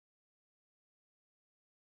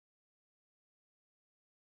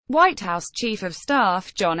White House Chief of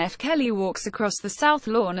Staff John F. Kelly walks across the south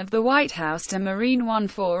lawn of the White House to Marine One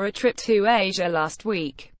for a trip to Asia last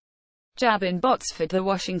week. Jabin, BotsfordThe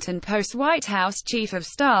Washington Post. White House Chief of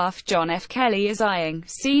Staff John F. Kelly is eyeing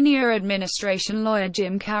senior administration lawyer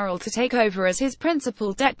Jim Carroll to take over as his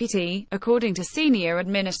principal deputy, according to senior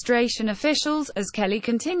administration officials, as Kelly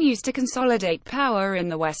continues to consolidate power in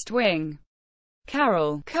the West Wing.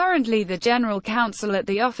 Carroll, currently the general counsel at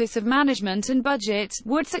the Office of Management and Budget,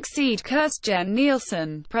 would succeed Kirstjen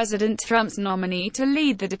Nielsen, President Trump's nominee to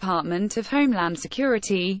lead the Department of Homeland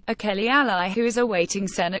Security, a Kelly ally who is awaiting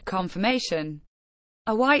Senate confirmation.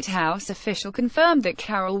 A White House official confirmed that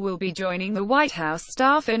Carroll will be joining the White House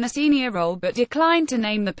staff in a senior role but declined to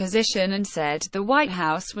name the position and said the White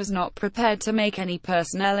House was not prepared to make any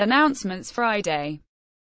personnel announcements Friday.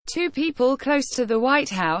 Two people close to the White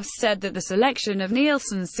House said that the selection of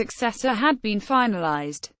Nielsen's successor had been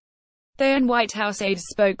finalized. They and White House aides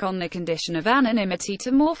spoke on the condition of anonymity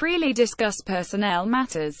to more freely discuss personnel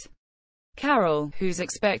matters. Carroll, whose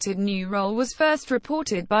expected new role was first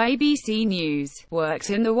reported by ABC News, worked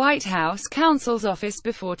in the White House counsel's office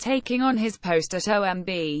before taking on his post at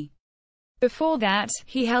OMB. Before that,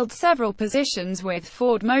 he held several positions with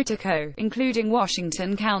Ford Motor Co., including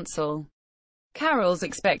Washington counsel. Carroll's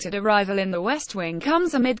expected arrival in the West Wing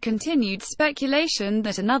comes amid continued speculation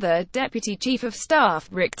that another Deputy Chief of Staff,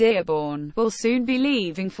 Rick Dearborn, will soon be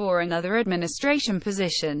leaving for another administration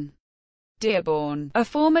position. Dearborn, a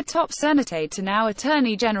former top Senate aide to now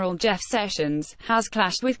Attorney General Jeff Sessions, has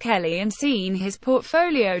clashed with Kelly and seen his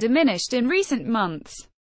portfolio diminished in recent months.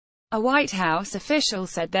 A White House official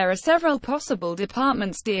said there are several possible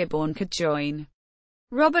departments Dearborn could join.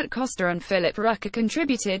 Robert Costa and Philip Rucker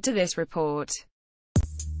contributed to this report.